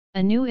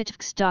A new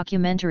ITVX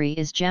documentary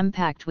is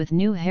gem-packed with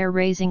new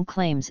hair-raising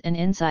claims and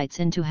insights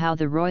into how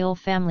the royal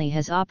family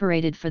has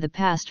operated for the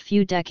past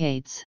few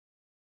decades.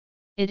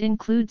 It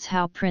includes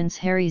how Prince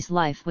Harry's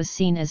life was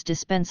seen as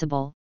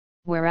dispensable,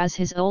 whereas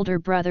his older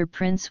brother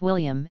Prince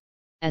William,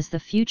 as the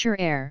future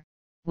heir,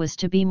 was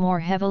to be more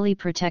heavily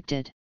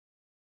protected.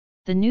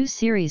 The new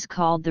series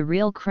called The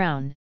Real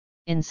Crown,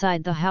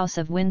 Inside the House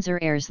of Windsor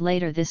airs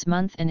later this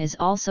month and is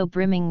also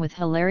brimming with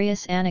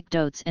hilarious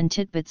anecdotes and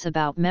tidbits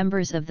about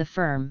members of the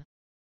firm.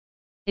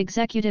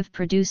 Executive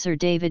producer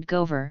David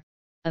Gover,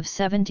 of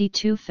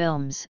 72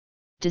 Films,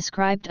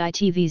 described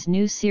ITV's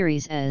new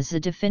series as a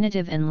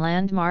definitive and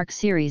landmark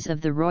series of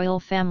the royal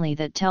family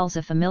that tells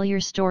a familiar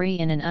story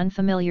in an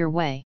unfamiliar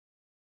way.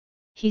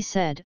 He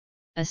said,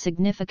 "A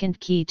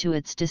significant key to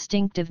its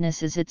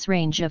distinctiveness is its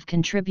range of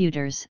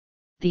contributors,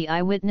 the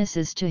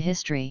eyewitnesses to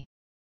history.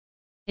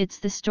 It's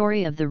the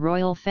story of the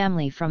royal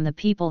family from the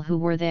people who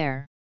were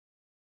there."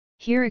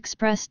 Here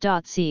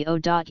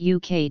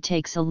Express.co.uk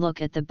takes a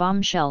look at the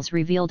bombshells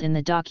revealed in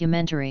the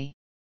documentary.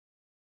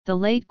 The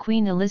late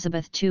Queen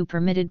Elizabeth II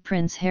permitted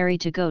Prince Harry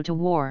to go to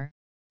war,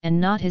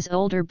 and not his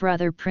older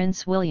brother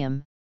Prince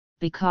William,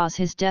 because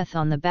his death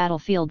on the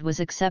battlefield was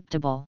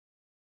acceptable.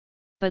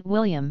 But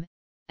William,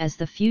 as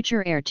the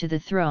future heir to the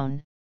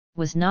throne,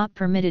 was not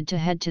permitted to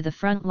head to the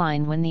front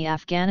line when the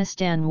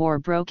Afghanistan war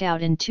broke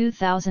out in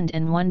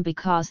 2001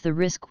 because the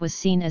risk was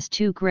seen as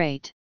too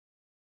great.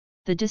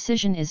 The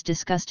decision is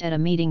discussed at a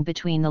meeting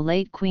between the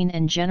late Queen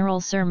and General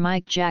Sir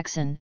Mike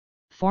Jackson,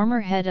 former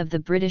head of the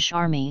British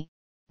Army,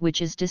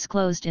 which is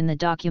disclosed in the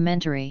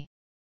documentary.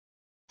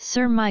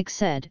 Sir Mike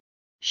said,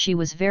 "She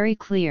was very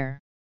clear.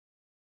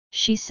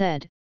 She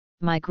said,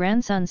 'My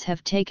grandsons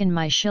have taken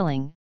my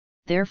shilling,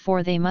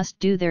 therefore they must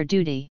do their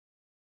duty.'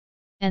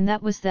 And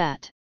that was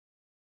that.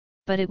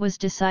 But it was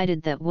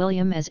decided that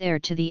William as heir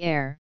to the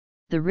heir,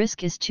 the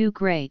risk is too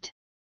great.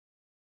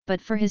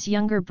 But for his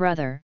younger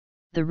brother,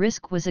 the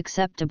risk was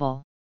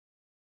acceptable."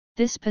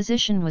 This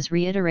position was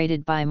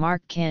reiterated by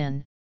Mark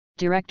Cann,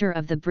 director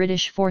of the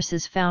British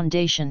Forces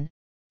Foundation,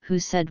 who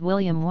said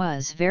William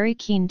was very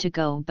keen to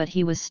go but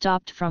he was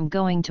stopped from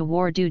going to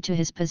war due to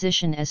his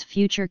position as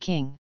future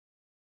king.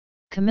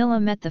 Camilla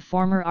met the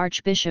former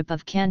Archbishop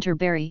of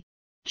Canterbury,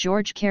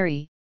 George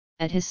Carey,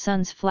 at his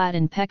son's flat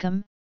in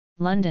Peckham,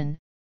 London,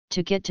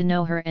 to get to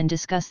know her and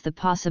discuss the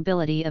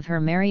possibility of her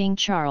marrying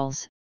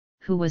Charles,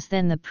 who was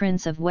then the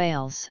Prince of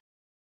Wales.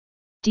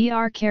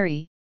 Dr.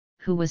 Carey,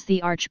 who was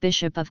the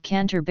Archbishop of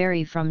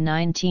Canterbury from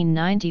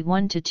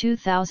 1991 to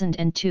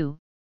 2002,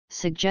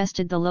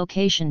 suggested the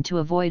location to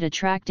avoid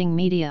attracting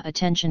media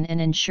attention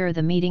and ensure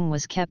the meeting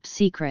was kept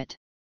secret.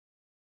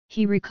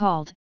 He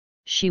recalled,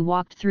 "She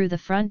walked through the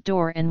front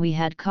door and we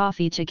had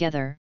coffee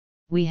together,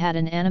 we had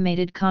an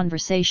animated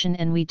conversation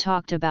and we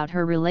talked about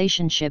her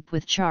relationship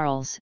with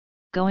Charles,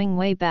 going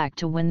way back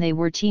to when they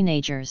were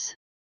teenagers.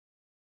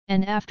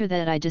 And after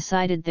that I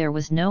decided there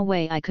was no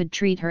way I could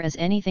treat her as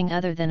anything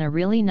other than a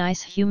really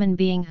nice human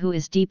being who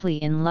is deeply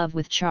in love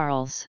with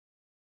Charles."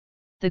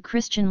 The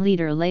Christian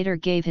leader later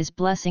gave his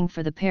blessing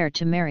for the pair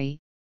to marry,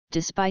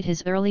 despite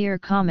his earlier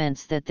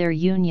comments that their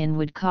union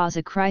would cause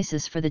a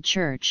crisis for the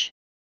Church.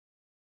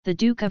 The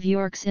Duke of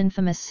York's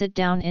infamous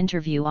sit-down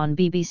interview on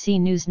BBC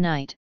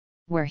Newsnight,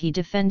 where he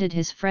defended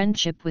his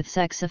friendship with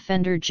sex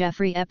offender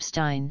Jeffrey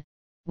Epstein,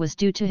 was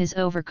due to his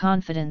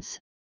overconfidence,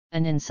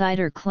 an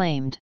insider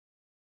claimed.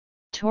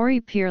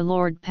 Tory peer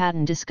Lord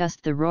Patten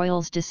discussed the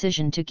royals'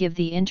 decision to give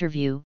the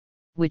interview,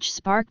 which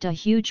sparked a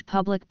huge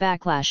public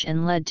backlash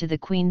and led to the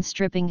Queen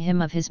stripping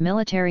him of his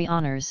military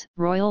honours,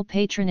 royal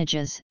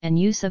patronages, and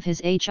use of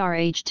his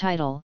HRH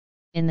title,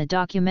 in the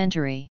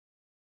documentary.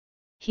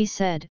 He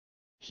said,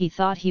 he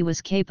thought he was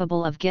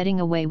capable of getting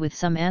away with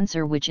some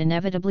answer which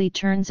inevitably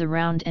turns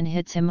around and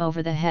hits him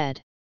over the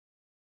head.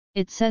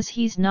 It says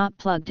he's not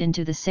plugged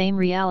into the same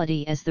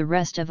reality as the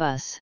rest of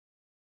us.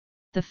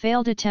 The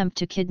failed attempt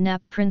to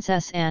kidnap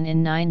Princess Anne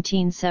in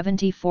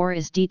 1974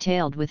 is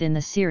detailed within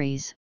the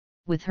series,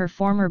 with her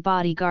former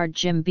bodyguard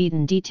Jim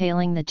Beaton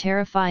detailing the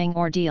terrifying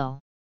ordeal.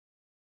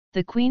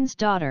 The Queen's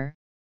daughter,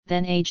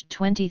 then aged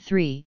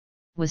 23,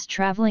 was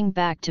travelling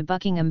back to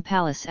Buckingham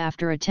Palace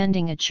after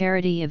attending a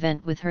charity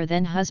event with her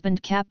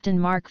then-husband Captain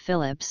Mark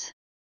Phillips.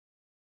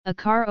 A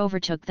car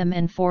overtook them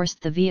and forced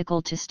the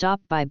vehicle to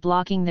stop by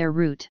blocking their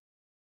route.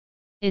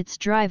 Its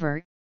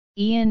driver,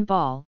 Ian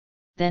Ball,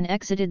 then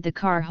exited the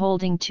car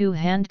holding two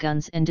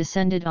handguns and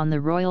descended on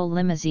the royal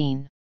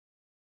limousine.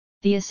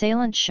 The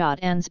assailant shot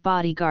Anne's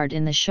bodyguard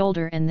in the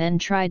shoulder and then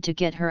tried to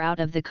get her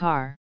out of the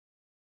car.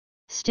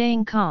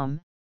 Staying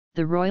calm,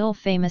 the royal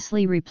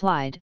famously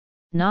replied,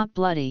 "Not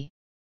bloody."